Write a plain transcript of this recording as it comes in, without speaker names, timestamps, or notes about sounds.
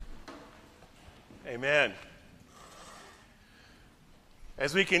Amen.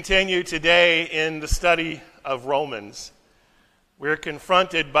 As we continue today in the study of Romans, we're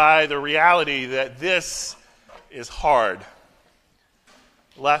confronted by the reality that this is hard.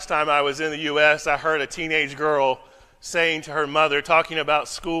 Last time I was in the U.S., I heard a teenage girl saying to her mother, talking about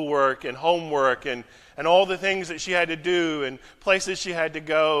schoolwork and homework and all the things that she had to do and places she had to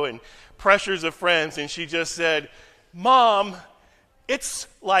go and pressures of friends, and she just said, "Mom, it's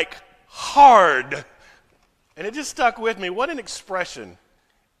like hard." And it just stuck with me. What an expression.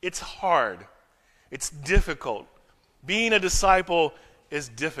 It's hard. It's difficult. Being a disciple is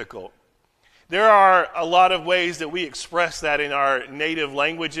difficult. There are a lot of ways that we express that in our native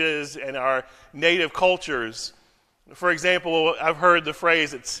languages and our native cultures. For example, I've heard the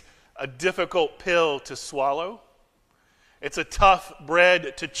phrase, it's a difficult pill to swallow. It's a tough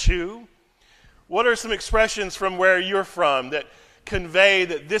bread to chew. What are some expressions from where you're from that convey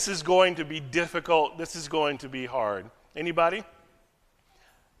that this is going to be difficult, this is going to be hard? Anybody?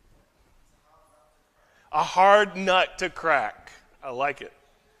 A hard nut to crack. I like it.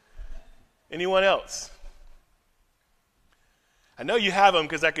 Anyone else? I know you have them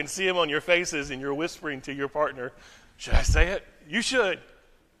because I can see them on your faces and you're whispering to your partner. Should I say it? You should.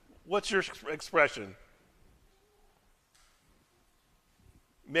 What's your expression?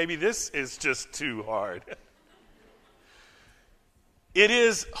 Maybe this is just too hard. It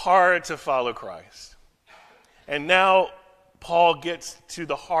is hard to follow Christ. And now Paul gets to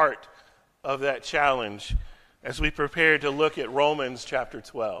the heart of that challenge as we prepare to look at Romans chapter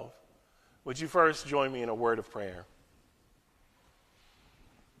 12. Would you first join me in a word of prayer?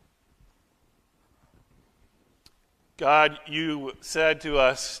 God, you said to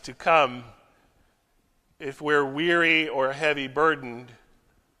us to come if we're weary or heavy burdened,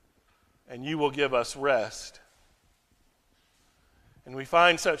 and you will give us rest. And we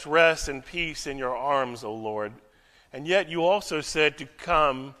find such rest and peace in your arms, O Lord. And yet you also said to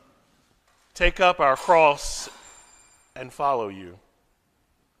come, take up our cross, and follow you.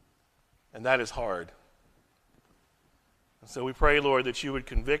 And that is hard. And so we pray, Lord, that you would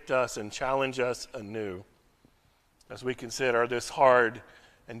convict us and challenge us anew as we consider this hard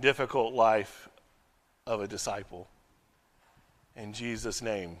and difficult life of a disciple. In Jesus'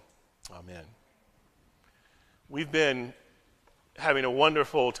 name, amen. We've been having a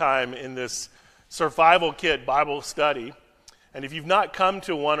wonderful time in this Survival Kit Bible study. And if you've not come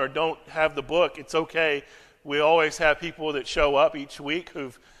to one or don't have the book, it's okay. We always have people that show up each week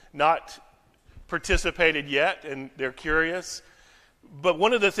who've not participated yet, and they're curious. But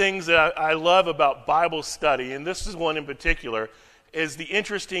one of the things that I love about Bible study, and this is one in particular, is the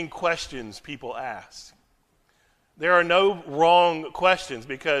interesting questions people ask. There are no wrong questions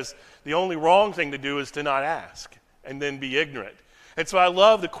because the only wrong thing to do is to not ask and then be ignorant. And so I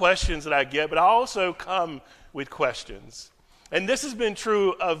love the questions that I get, but I also come with questions. And this has been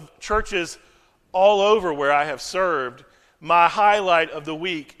true of churches all over where I have served. My highlight of the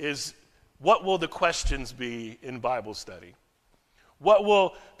week is, what will the questions be in Bible study? What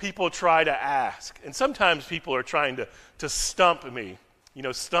will people try to ask? And sometimes people are trying to stump me,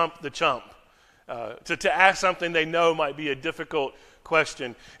 stump the chump, to ask something they know might be a difficult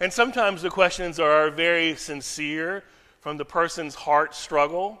question. And sometimes the questions are very sincere from the person's heart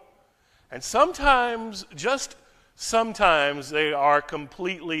struggle. And sometimes, just sometimes, they are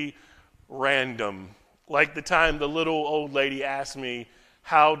completely random. Like the time the little old lady asked me,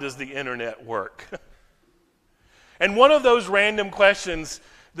 "How does the internet work?" And one of those random questions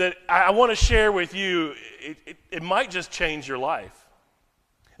that I want to share with you, it might just change your life.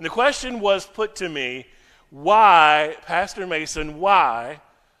 And the question was put to me, why, Pastor Mason, why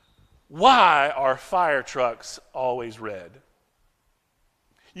are fire trucks always red?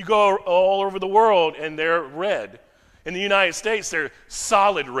 You go all over the world and they're red. In the United States, they're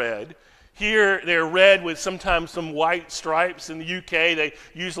solid red. Here, they're red with sometimes some white stripes. In the UK, they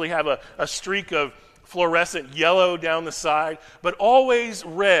usually have a streak of fluorescent yellow down the side, but always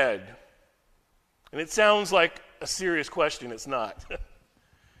red. And it sounds like a serious question. It's not.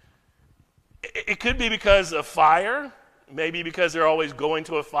 It could be because of fire. Maybe because they're always going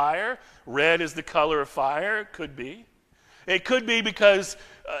to a fire. Red is the color of fire. It could be. It could be because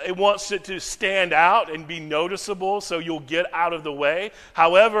it wants it to stand out and be noticeable so you'll get out of the way.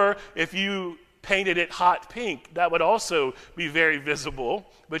 However, if you painted it hot pink, that would also be very visible.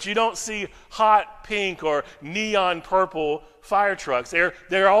 But you don't see hot pink or neon purple fire trucks.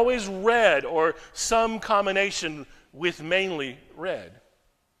 They're always red or some combination with mainly red.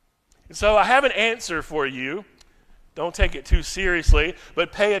 And so I have an answer for you Don't take it too seriously,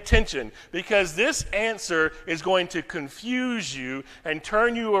 but pay attention, because this answer is going to confuse you and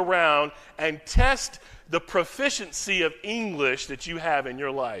turn you around and test the proficiency of English that you have in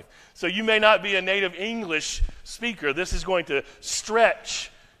your life. So you may not be a native English speaker. This is going to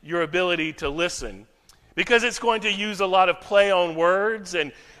stretch your ability to listen, because it's going to use a lot of play on words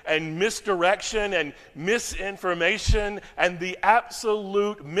and misdirection and misinformation and the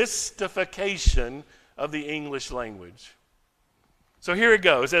absolute mystification of the English language. So here it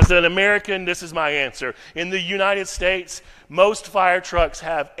goes. As an American, this is my answer. In the United States, most fire trucks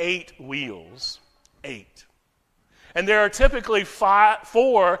have 8 wheels. 8. And there are typically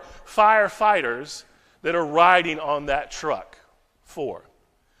 4 firefighters that are riding on that truck. 4.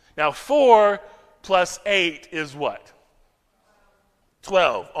 Now, 4 plus 8 is what?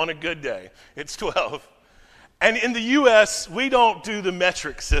 12 on a good day. It's 12. And in the U.S., we don't do the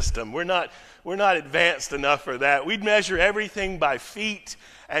metric system. We're not advanced enough for that. We measure everything by feet,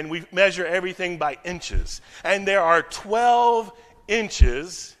 and we measure everything by inches. And there are 12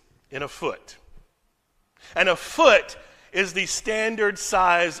 inches in a foot. And a foot is the standard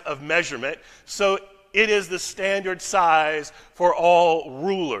size of measurement, so it is the standard size for all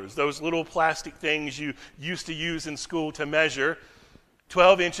rulers, those little plastic things you used to use in school to measure.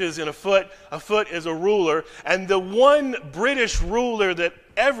 12 inches in a foot is a ruler, and the one British ruler that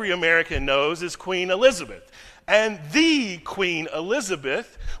every American knows is Queen Elizabeth. And the Queen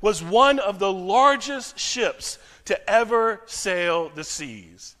Elizabeth was one of the largest ships to ever sail the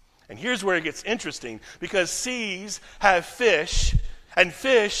seas. And here's where it gets interesting, because seas have fish, and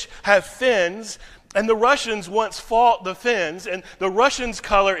fish have fins, and the Russians once fought the Finns, and the Russians'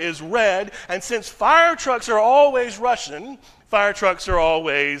 color is red, and since fire trucks are always Russian, fire trucks are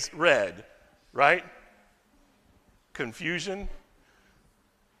always red, right? Confusion?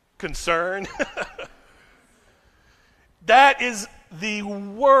 Concern? That is the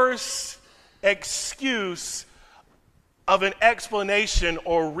worst excuse of an explanation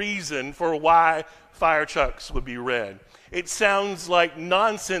or reason for why fire trucks would be red. It sounds like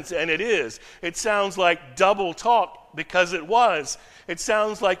nonsense, and it is. It sounds like double talk, because it was. It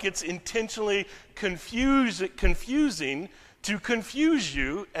sounds like it's intentionally confusing to confuse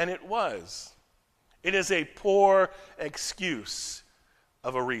you, and it was. It is a poor excuse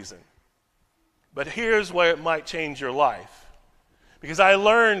of a reason. But here's where it might change your life. Because I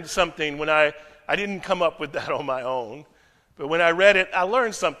learned something when I didn't come up with that on my own. But when I read it, I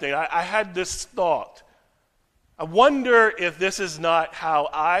learned something. I had this thought. I wonder if this is not how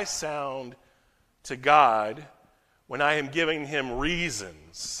I sound to God when I am giving him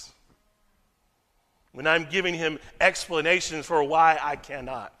reasons. When I'm giving him explanations for why I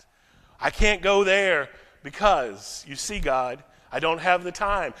cannot. I can't go there because, you see, God, I don't have the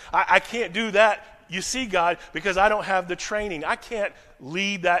time. I can't do that, you see, God, because I don't have the training. I can't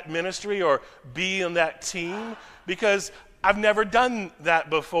lead that ministry or be in that team because I've never done that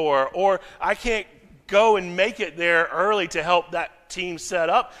before. Or I can't go and make it there early to help that team set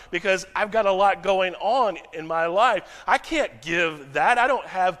up because I've got a lot going on in my life. I can't give that. I don't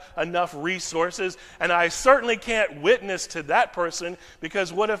have enough resources, and I certainly can't witness to that person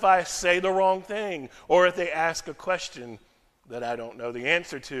because what if I say the wrong thing, or if they ask a question that I don't know the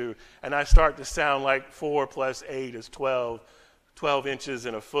answer to, and I start to sound like 4 plus 8 is 12, 12 inches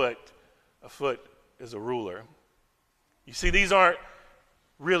in a foot is a ruler. You see, these aren't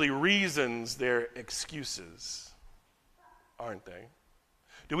really reasons, they're excuses, aren't they?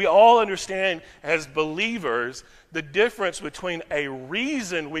 Do we all understand as believers the difference between a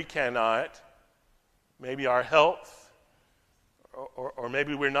reason we cannot, maybe our health, or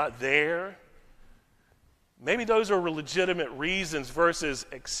maybe we're not there? Maybe those are legitimate reasons versus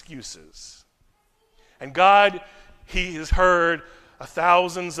excuses. And God, he has heard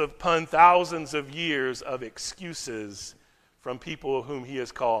thousands upon thousands of years of excuses from people whom he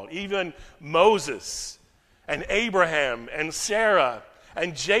has called. Even Moses and Abraham and Sarah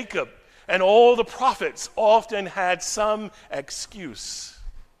and Jacob and all the prophets often had some excuse.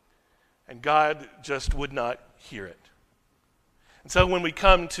 And God just would not hear it. And so when we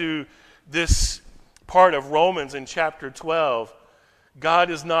come to this part of Romans in chapter 12,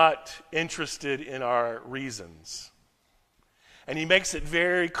 God is not interested in our reasons. And he makes it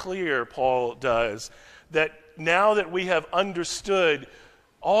very clear, Paul does, that now that we have understood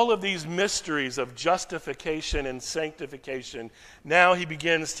all of these mysteries of justification and sanctification, now he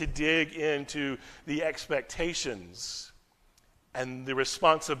begins to dig into the expectations and the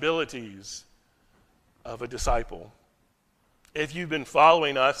responsibilities of a disciple. If you've been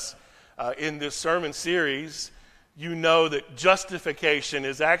following us in this sermon series, you know that justification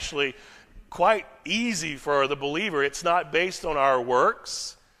is actually quite easy for the believer. It's not based on our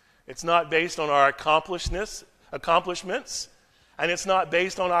works. It's not based on our accomplishments, and it's not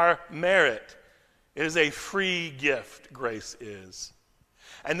based on our merit. It is a free gift, grace is.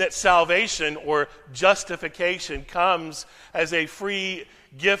 And that salvation or justification comes as a free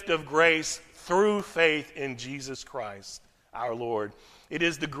gift of grace through faith in Jesus Christ, our Lord. It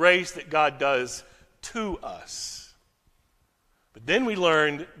is the grace that God does to us. But then we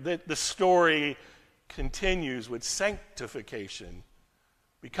learned that the story continues with sanctification.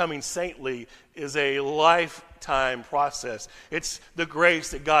 Becoming saintly is a lifetime process. It's the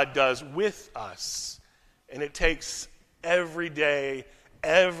grace that God does with us. And it takes every day,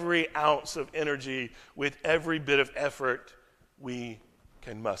 every ounce of energy, with every bit of effort we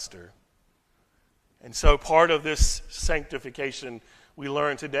can muster. And so part of this sanctification we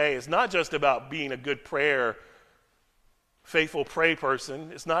learn today is not just about being a good faithful pray person.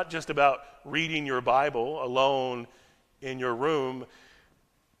 It's not just about reading your Bible alone in your room,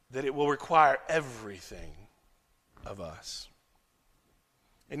 that it will require everything of us.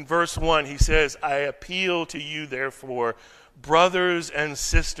 In verse 1, he says, I appeal to you, therefore, brothers and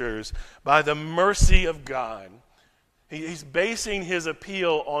sisters, by the mercy of God. He's basing his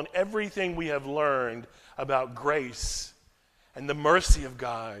appeal on everything we have learned about grace and the mercy of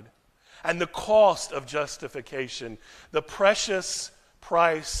God and the cost of justification, the precious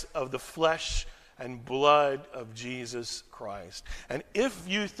price of the flesh and blood of Jesus Christ. And if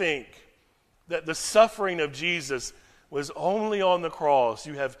you think that the suffering of Jesus was only on the cross,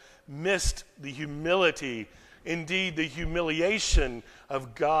 you have missed the humility, indeed the humiliation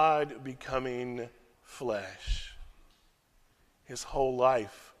of God becoming flesh. His whole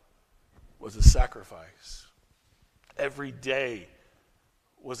life was a sacrifice. Every day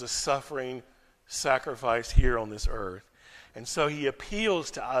was a suffering sacrifice here on this earth. And so he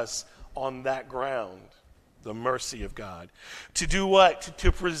appeals to us on that ground, the mercy of God. To do what?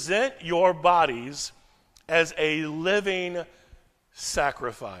 To present your bodies as a living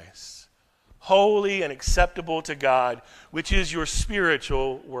sacrifice, holy and acceptable to God, which is your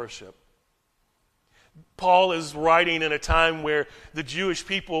spiritual worship. Paul is writing in a time where the Jewish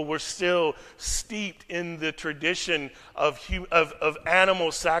people were still steeped in the tradition of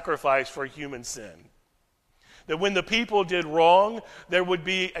animal sacrifice for human sin. That when the people did wrong, there would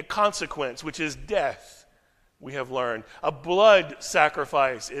be a consequence, which is death, we have learned. A blood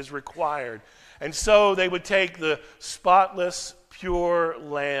sacrifice is required. And so they would take the spotless, pure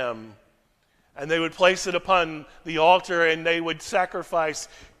lamb, and they would place it upon the altar, and they would sacrifice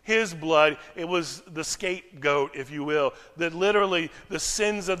his blood. It was the scapegoat, if you will, that literally the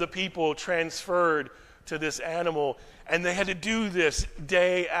sins of the people transferred to this animal. And they had to do this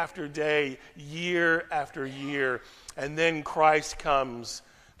day after day, year after year. And then Christ comes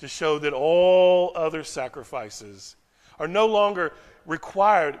to show that all other sacrifices are no longer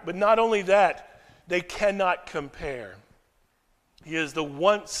required. But not only that, they cannot compare. He is the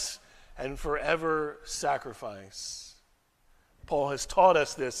once and forever sacrifice. Paul has taught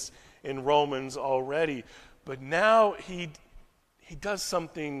us this in Romans already. But now he does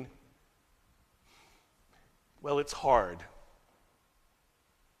something. Well, it's hard.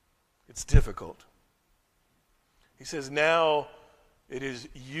 It's difficult. He says, now it is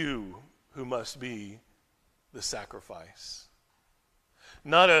you who must be the sacrifice.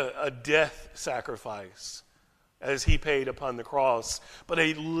 Not a death sacrifice, as he paid upon the cross, but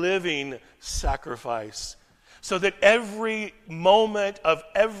a living sacrifice. So that every moment of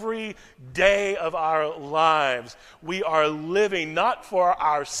every day of our lives, we are living not for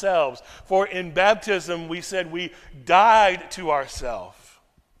ourselves. For in baptism, we said we died to ourselves.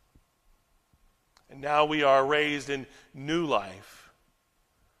 And now we are raised in new life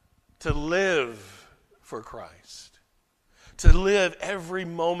to live for Christ. To live every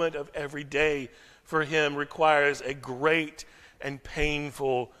moment of every day for him requires a great and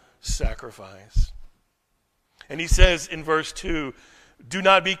painful sacrifice. And he says in verse 2, do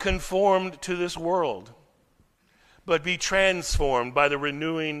not be conformed to this world, but be transformed by the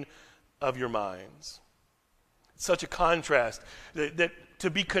renewing of your minds. It's such a contrast that to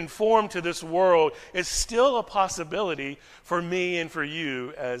be conformed to this world is still a possibility for me and for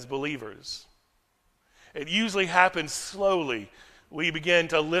you as believers. It usually happens slowly. We begin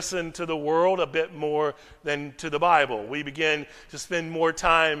to listen to the world a bit more than to the Bible. We begin to spend more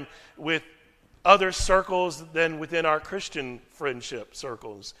time with other circles than within our Christian friendship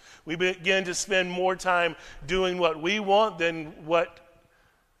circles. We begin to spend more time doing what we want than what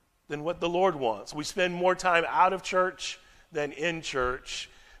the Lord wants. We spend more time out of church than in church,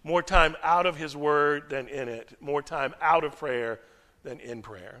 more time out of his word than in it, more time out of prayer than in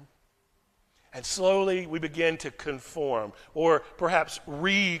prayer. And slowly we begin to conform, or perhaps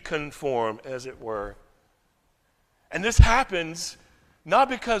reconform, as it were. And this happens not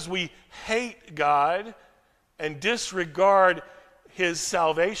because we hate God and disregard his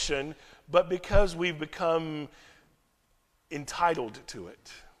salvation, but because we've become entitled to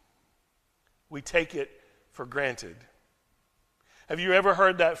it. We take it for granted. Have you ever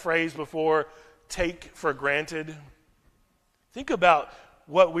heard that phrase before, take for granted? Think about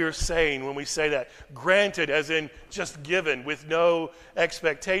what we're saying when we say that. Granted, as in just given, with no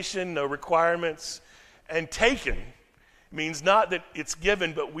expectation, no requirements. And taken means not that it's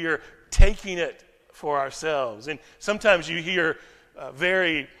given, but we are taking it for ourselves. And sometimes you hear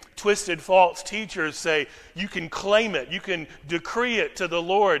very twisted false teachers say, you can claim it, you can decree it to the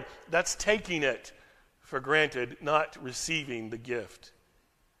Lord. That's taking it for granted, not receiving the gift.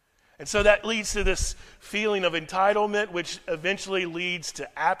 And so that leads to this feeling of entitlement, which eventually leads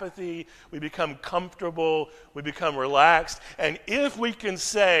to apathy. We become comfortable, we become relaxed. And if we can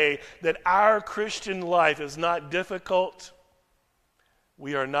say that our Christian life is not difficult,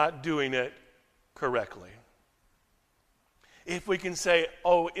 we are not doing it correctly. If we can say,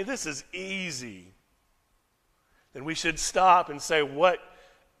 oh, this is easy, then we should stop and say, what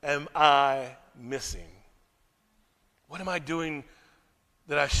am I missing? What am I doing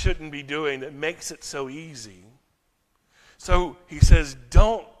that I shouldn't be doing that makes it so easy? So he says,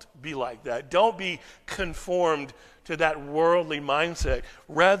 don't be like that. Don't be conformed to that worldly mindset.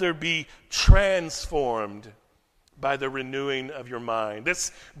 Rather be transformed by the renewing of your mind.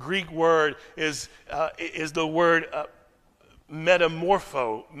 This Greek word is the word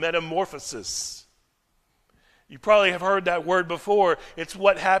metamorphosis. You probably have heard that word before. It's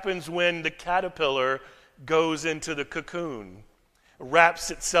what happens when the caterpillar goes into the cocoon,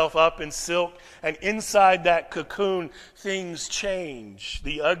 wraps itself up in silk, and inside that cocoon, things change.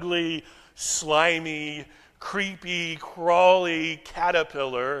 The ugly, slimy, creepy, crawly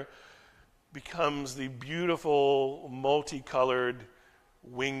caterpillar becomes the beautiful, multicolored,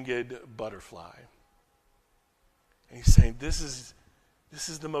 winged butterfly. And he's saying, this is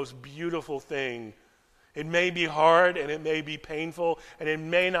the most beautiful thing. It may be hard and it may be painful and it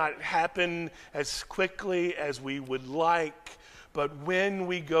may not happen as quickly as we would like, but when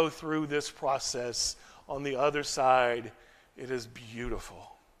we go through this process on the other side, it is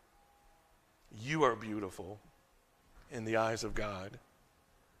beautiful. You are beautiful in the eyes of God.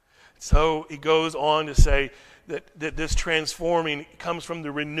 So he goes on to say that this transforming comes from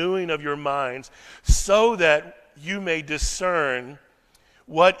the renewing of your minds so that you may discern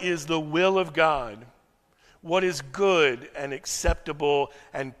what is the will of God, what is good and acceptable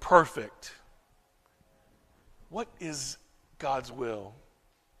and perfect. What is God's will?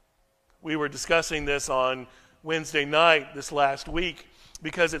 We were discussing this on Wednesday night this last week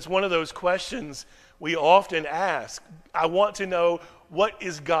because it's one of those questions we often ask. I want to know, what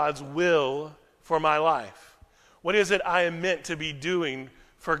is God's will for my life? What is it I am meant to be doing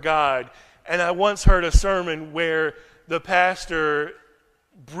for God? And I once heard a sermon where the pastor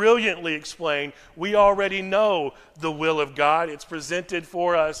brilliantly explained, we already know the will of God. It's presented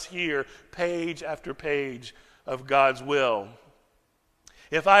for us here, page after page of God's will.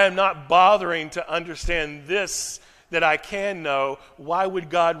 If I am not bothering to understand this that I can know, why would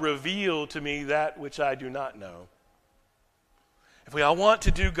God reveal to me that which I do not know? If I want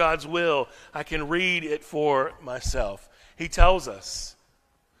to do God's will, I can read it for myself. He tells us,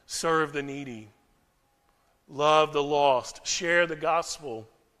 serve the needy, love the lost, share the gospel,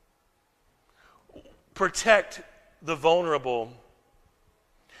 protect the vulnerable,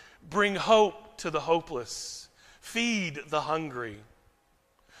 bring hope to the hopeless, feed the hungry.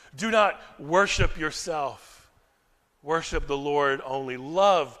 Do not worship yourself. Worship the Lord only.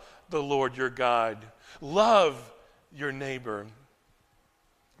 Love the Lord your God. Love your neighbor.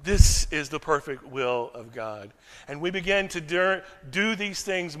 This is the perfect will of God. And we begin to do these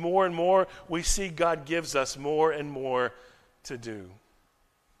things more and more. We see God gives us more and more to do.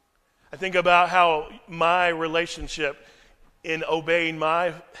 I think about how my relationship in obeying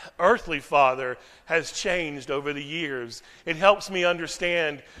my earthly father has changed over the years. It helps me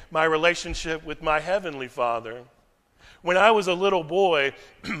understand my relationship with my heavenly Father. When I was a little boy,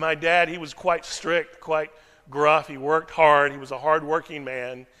 my dad, he was quite strict, quite gruff. He worked hard. He was a hard-working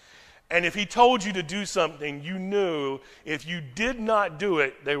man. And if he told you to do something, you knew if you did not do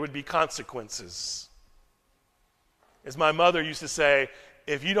it, there would be consequences. As my mother used to say,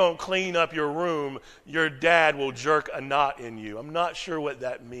 if you don't clean up your room, your dad will jerk a knot in you. I'm not sure what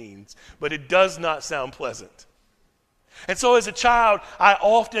that means, but it does not sound pleasant. And so as a child, I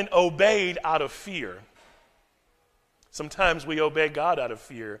often obeyed out of fear. Sometimes we obey God out of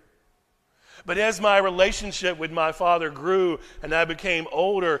fear. But as my relationship with my father grew and I became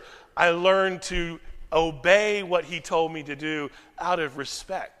older, I learned to obey what he told me to do out of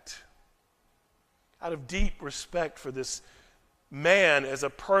respect, out of deep respect for this man as a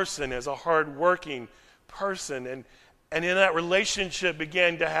person, as a hardworking person. And in that relationship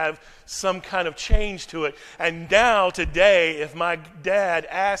began to have some kind of change to it. And now, today, if my dad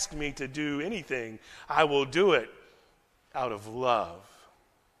asked me to do anything, I will do it out of love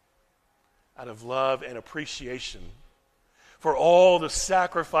and appreciation for all the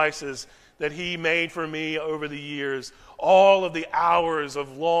sacrifices that he made for me over the years, all of the hours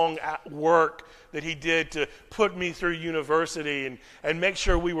of long work that he did to put me through university and make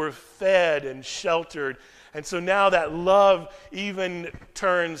sure we were fed and sheltered. And so now that love even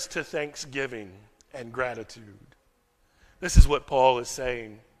turns to thanksgiving and gratitude. This is what Paul is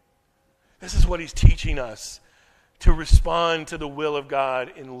saying. This is what he's teaching us, to respond to the will of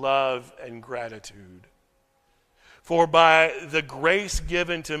God in love and gratitude. For by the grace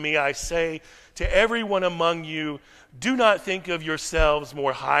given to me, I say to everyone among you, do not think of yourselves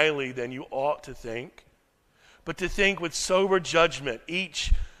more highly than you ought to think, but to think with sober judgment,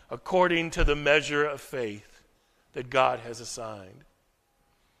 each according to the measure of faith that God has assigned.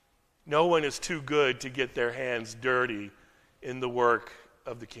 No one is too good to get their hands dirty in the work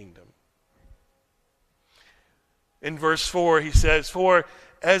of the kingdom. In verse 4, he says, for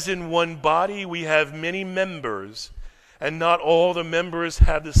as in one body we have many members, and not all the members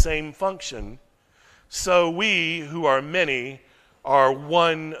have the same function, so we, who are many, are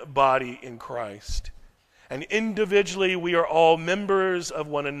one body in Christ. And individually we are all members of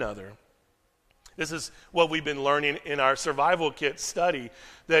one another. This is what we've been learning in our survival kit study,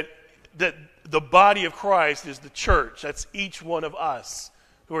 that the body of Christ is the church. That's each one of us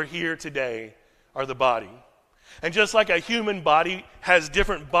who are here today are the body. And just like a human body has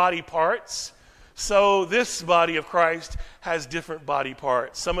different body parts, so this body of Christ has different body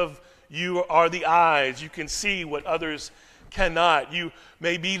parts. Some of you are the eyes. You can see what others cannot. You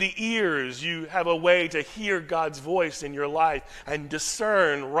may be the ears. You have a way to hear God's voice in your life and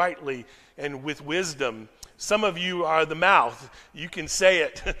discern rightly and with wisdom. Some of you are the mouth. You can say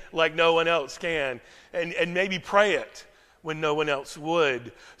it like no one else can, and maybe pray it when no one else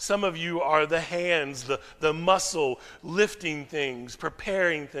would. Some of you are the hands, the muscle, lifting things,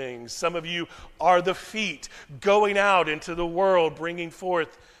 preparing things. Some of you are the feet, going out into the world, bringing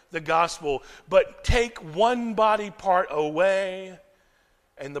forth the gospel. But take one body part away,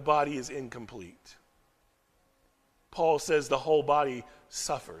 and the body is incomplete. Paul says the whole body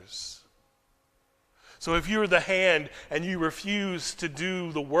suffers. So if you're the hand and you refuse to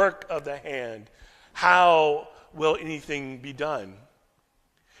do the work of the hand, how will anything be done?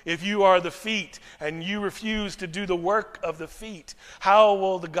 If you are the feet and you refuse to do the work of the feet, how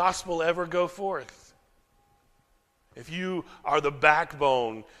will the gospel ever go forth? If you are the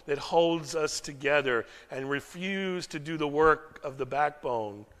backbone that holds us together and refuse to do the work of the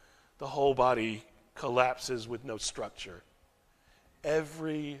backbone, the whole body collapses with no structure.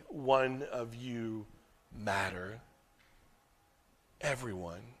 Every one of you matter.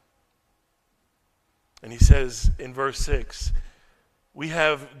 Everyone. And he says in verse 6, we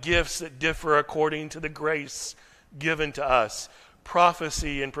have gifts that differ according to the grace given to us.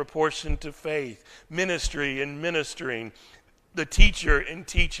 Prophecy in proportion to faith, ministry in ministering, the teacher in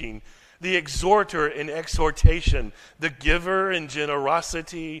teaching, the exhorter in exhortation, the giver in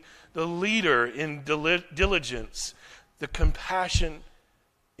generosity, the leader in diligence, the compassion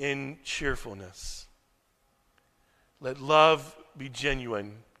in cheerfulness. Let love be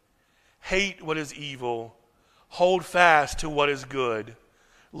genuine. Hate what is evil. Hold fast to what is good.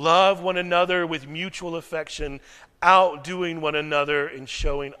 Love one another with mutual affection, outdoing one another in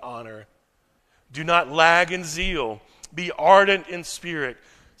showing honor. Do not lag in zeal. Be ardent in spirit.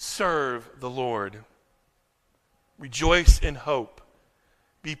 Serve the Lord. Rejoice in hope.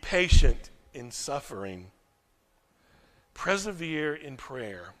 Be patient in suffering. Persevere in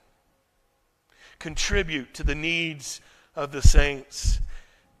prayer. Contribute to the needs of the saints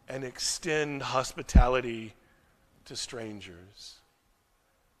and extend hospitality to strangers.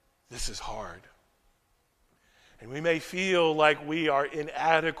 This is hard. And we may feel like we are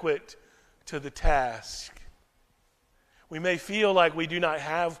inadequate to the task. We may feel like we do not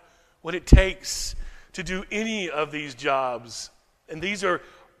have what it takes to do any of these jobs. And these are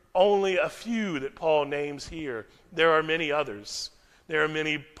only a few that Paul names here. There are many others. There are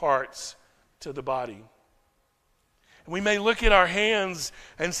many parts to the body. And we may look at our hands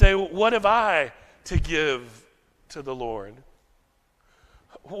and say, what have I to give to the Lord?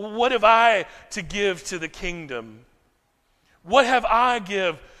 What have I to give to the kingdom? What have I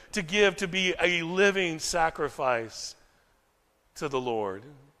give to give to be a living sacrifice to the Lord.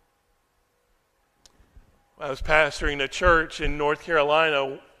 I was pastoring a church in North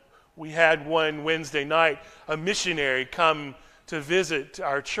Carolina. We had one Wednesday night, a missionary come to visit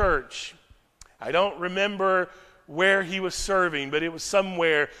our church. I don't remember where he was serving, but it was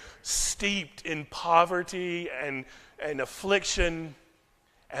somewhere steeped in poverty and affliction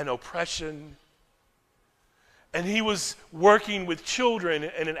and oppression. And he was working with children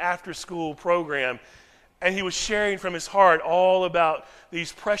in an after-school program, and he was sharing from his heart all about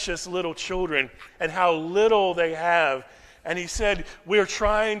these precious little children and how little they have. And he said, we're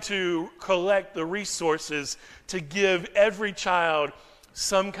trying to collect the resources to give every child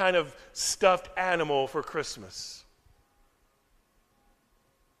some kind of stuffed animal for Christmas.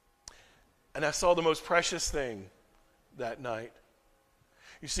 And I saw the most precious thing that night.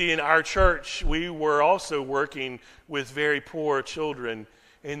 You see, in our church, we were also working with very poor children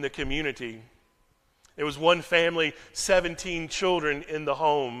in the community. There was one family, 17 children in the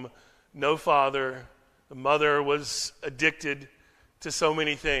home, no father. The mother was addicted to so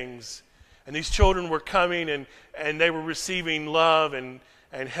many things. And these children were coming and they were receiving love and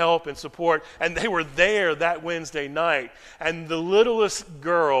help and support. And they were there that Wednesday night. And the littlest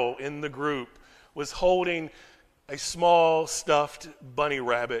girl in the group was holding a small stuffed bunny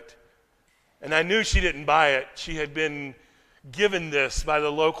rabbit. And I knew she didn't buy it. She had been given this by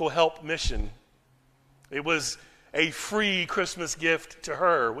the local help mission. It was a free Christmas gift to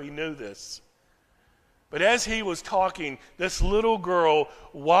her. We knew this. But as he was talking, this little girl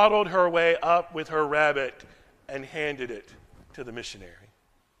waddled her way up with her rabbit and handed it to the missionary.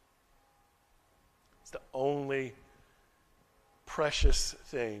 It's the only precious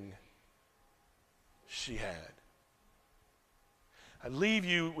thing she had. I leave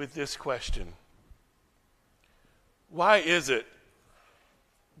you with this question. Why is it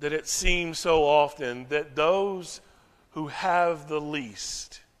that it seems so often that those who have the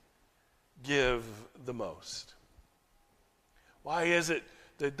least give the most? Why is it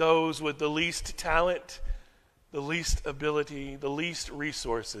that those with the least talent, the least ability, the least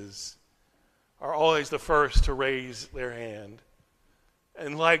resources are always the first to raise their hand?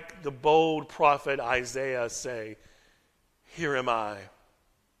 And like the bold prophet Isaiah say, "Here am I,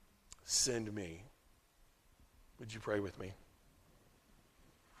 send me." Would you pray with me?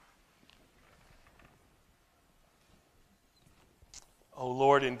 Oh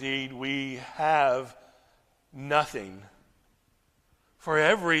Lord, indeed, we have nothing. For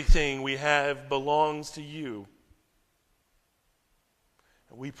everything we have belongs to you.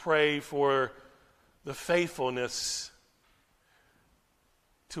 And we pray for the faithfulness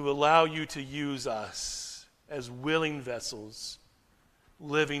to allow you to use us as willing vessels,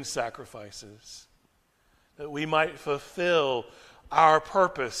 living sacrifices, that we might fulfill our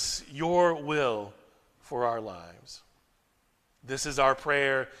purpose, your will for our lives. This is our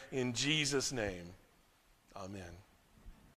prayer in Jesus' name. Amen.